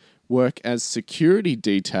Charizard work as security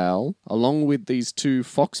detail along with these two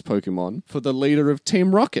Fox Pokemon for the leader of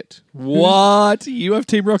Team Rocket. What? You have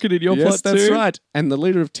Team Rocket in your Yes, plot that's too? right. And the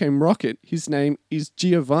leader of Team Rocket, his name is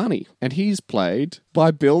Giovanni, and he's played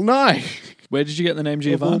by Bill Nye. Where did you get the name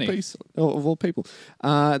Giovanni? Of all people.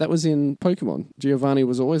 That was in Pokemon. Giovanni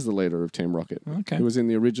was always the leader of Team Rocket. Okay. It was in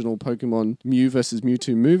the original Pokemon Mew vs.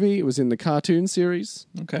 Mewtwo movie. It was in the cartoon series.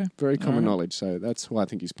 Okay. Very common knowledge. So that's who I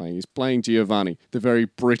think he's playing. He's playing Giovanni, the very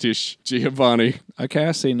British Giovanni. Okay,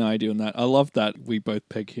 I see no idea on that. I love that we both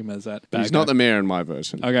peg him as that. He's not the mayor in my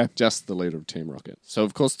version. Okay. Just the leader of Team Rocket. So,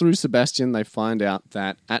 of course, through Sebastian, they find out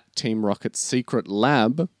that at Team Rocket's secret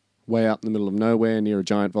lab, way out in the middle of nowhere near a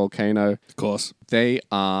giant volcano, Of course. they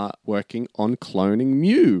are working on cloning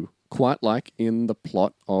Mew. Quite like in the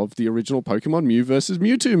plot of the original Pokemon Mew vs.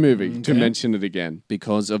 Mewtwo movie, to Okay. mention it again.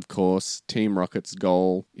 Because, of course, Team Rocket's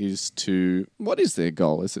goal is to... What is their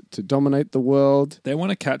goal? Is it to dominate the world? They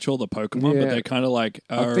want to catch all the Pokemon, Yeah. but they kind of like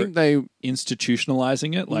I are think they...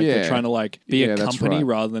 institutionalizing it. Like Yeah. they're trying to like be Yeah, a that's company right.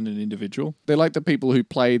 rather than an individual. They're like the people who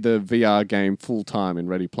play the VR game full time in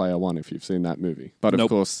Ready Player One, if you've seen that movie. But of Nope.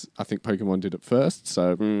 course, I think Pokemon did it first,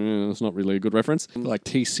 so it's not really a good reference. Like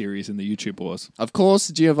T-Series in the YouTube Wars. Of course,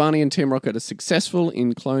 Giovanni and Team Rocket are successful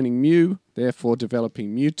in cloning Mew, therefore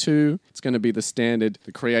developing Mewtwo. It's going to be the standard.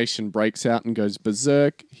 The creation breaks out and goes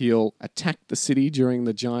berserk. He'll attack the city during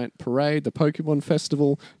the giant parade, the Pokemon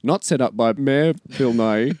Festival, not set up by Mayor Bill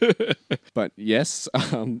Nye. But yes,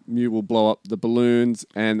 Mew will blow up the balloons.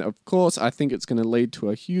 And of course, I think it's going to lead to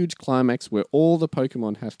a huge climax where all the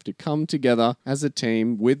Pokemon have to come together as a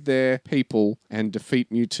team with their people and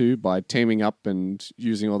defeat Mewtwo by teaming up and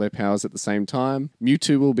using all their powers at the same time.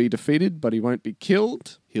 Mewtwo will be defeated, but he won't be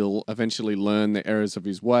killed. He'll eventually learn the errors of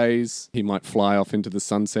his ways. He might fly off into the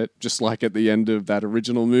sunset, just like at the end of that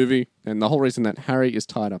original movie. And the whole reason that Harry is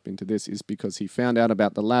tied up into this is because he found out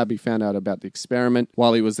about the lab, he found out about the experiment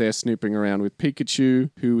while he was there snooping around with Pikachu,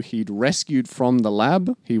 who he'd rescued from the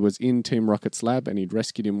lab. He was in Team Rocket's lab and he'd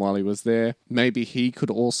rescued him while he was there. Maybe he could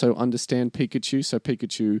also understand Pikachu, so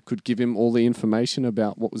Pikachu could give him all the information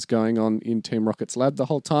about what was going on in Team Rocket's lab the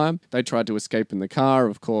whole time. They tried to escape in the car.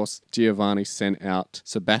 Of course, Giovanni sent out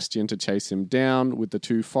Sebastian to chase him down with the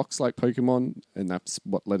two fox-like Pokemon, and that's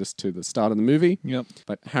what led us to the start of the movie. Yep.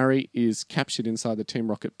 But Harry is captured inside the Team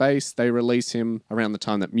Rocket base. They release him around the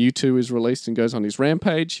time that Mewtwo is released and goes on his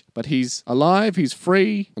rampage. But he's alive, he's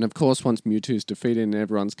free, and of course, once Mewtwo's defeated and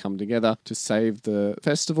everyone's come together to save the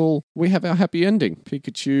festival, we have our happy ending.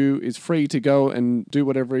 Pikachu is free to go and do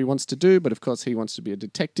whatever he wants to do, but of course, he wants to be a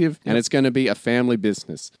detective, and it's going to be a family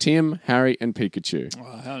business. Tim, Harry, and Pikachu.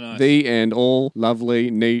 Oh, how nice. The end, all lovely,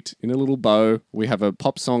 neat, in a little bow. We have a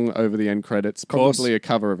pop song over the end credits, course. probably a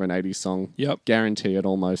cover of an 80s song. Yep. Guarantee it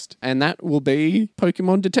almost. And that will be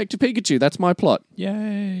Pokemon Detective Pikachu. That's my plot.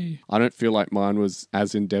 Yay. I don't feel like mine was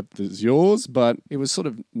as in-depth as yours, but it was sort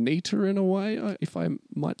of neater in a way, if I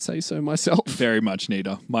might say so myself. Very much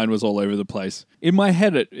neater. Mine was all over the place. In my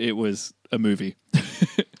head, it was a movie.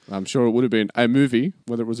 I'm sure it would have been a movie,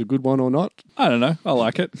 whether it was a good one or not. I don't know. I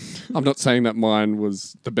like it. I'm not saying that mine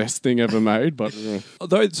was the best thing ever made, but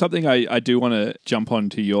Although it's something I do want to jump on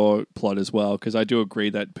to your plot as well, because I do agree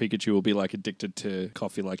that Pikachu will be like addicted to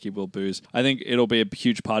coffee like he will booze. I think it'll be a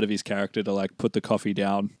huge part of his character to like put the coffee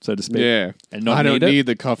down, so to speak. yeah. And not I don't need it. need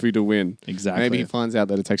the coffee to win. Exactly. Maybe he finds out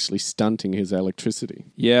that it's actually stunting his electricity.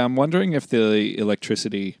 Yeah, I'm wondering if the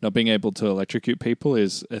electricity, not being able to electrocute people,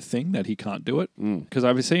 is a thing that he can't do it. Because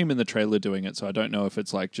I've seen him in the trailer doing it, so I don't know if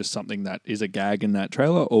it's like just something that is a gag in that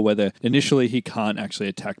trailer, or whether initially he can't actually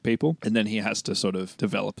attack people, and then he has to sort of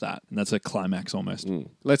develop that, and that's a climax almost.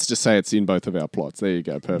 Let's just say it's in both of our plots. There you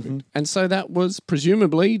go. Perfect. And so that was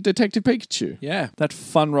presumably Detective Pikachu. Yeah, that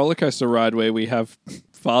fun roller coaster ride where we have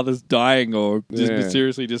father's dying or just Yeah.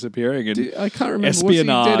 mysteriously disappearing. And I can't remember.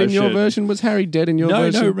 espionage. Was he dead in your and- version? Was Harry dead in your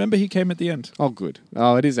version? No, remember he came at the end. Oh, good.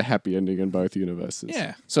 Oh, it is a happy ending in both universes.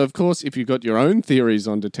 Yeah. So, of course, if you've got your own theories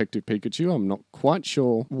on Detective Pikachu, I'm not quite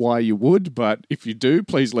sure why you would, but if you do,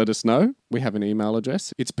 please let us know. We have an email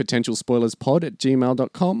address. It's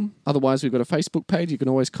potentialspoilerspod@gmail.com. Otherwise, we've got a Facebook page. You can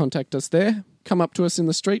always contact us there. Come up to us in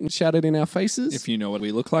the street and shout it in our faces. If you know what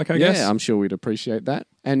we look like, I guess. Yeah, I'm sure we'd appreciate that.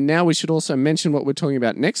 And now we should also mention what we're talking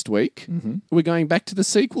about next week. Mm-hmm. We're going back to the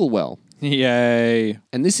sequel well. Yay.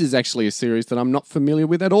 And this is actually a series that I'm not familiar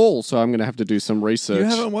with at all, so I'm going to have to do some research. You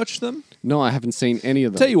haven't watched them? No, I haven't seen any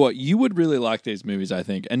of them. Tell you what, you would really like these movies, I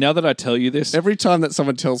think. And now that I tell you this, Every time that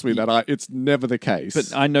someone tells me that, it's never the case.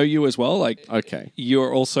 but I know you as well. Like, Okay.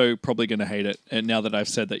 you're also probably going to hate it. And now that I've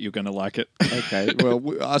said that, you're going to like it. Okay. Well,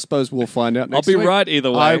 I suppose we'll find out next I'll be week. right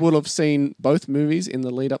either way. I will have seen both movies in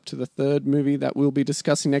the lead up to the third movie that we'll be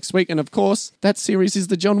discussing next week. And of course, that series is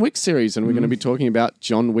the John Wick series. And we're going to be talking about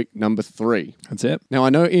John Wick number 3. That's it. Now, I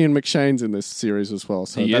know Ian McShane's in this series as well.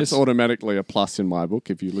 So He that's is. automatically a plus in my book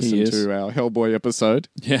if you listen is. to our Hellboy episode.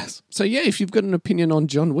 Yes. So yeah, if you've got an opinion on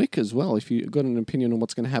John Wick as well, if you've got an opinion on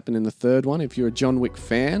what's going to happen in the third one, if you're a John Wick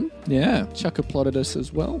fan, Yeah. chuck a plot at us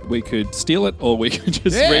as well. We could steal it or we could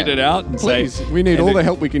just Yeah. read it out and Please, say... we need and all it- the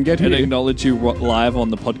help we can get And here. acknowledge you live on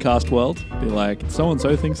the podcast world. Be like,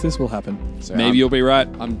 so-and-so thinks this will happen. So Maybe you'll be right.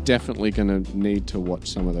 I'm definitely going to need to watch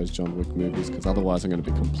some of those John Wick movies because otherwise I'm going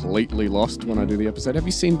to be completely lost when I do the episode. Have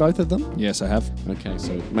you seen both of them? Yes, I have. Okay,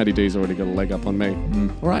 so Matty D's already got a leg up on me.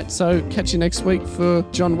 All right, so catch you next week for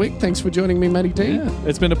John Wick. Thanks for joining me, Matty D. Yeah.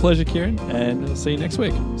 It's been a pleasure, Kieran, and I'll see you next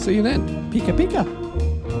week. See you then. Pika pika.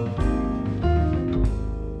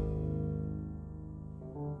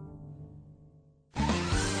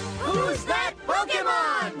 Who's that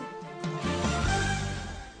Pokemon?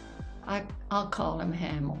 I'll call him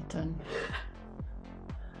Hamilton.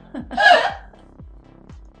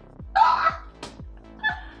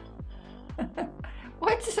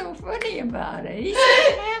 What's so funny about it? He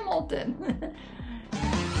said Hamilton.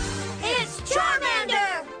 It's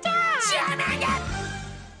Charmander!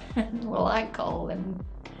 Charmander! Well, I call him.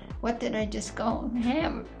 What did I just call him?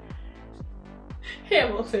 Hamilton.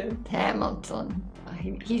 Hamilton.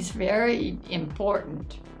 He's very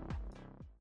important.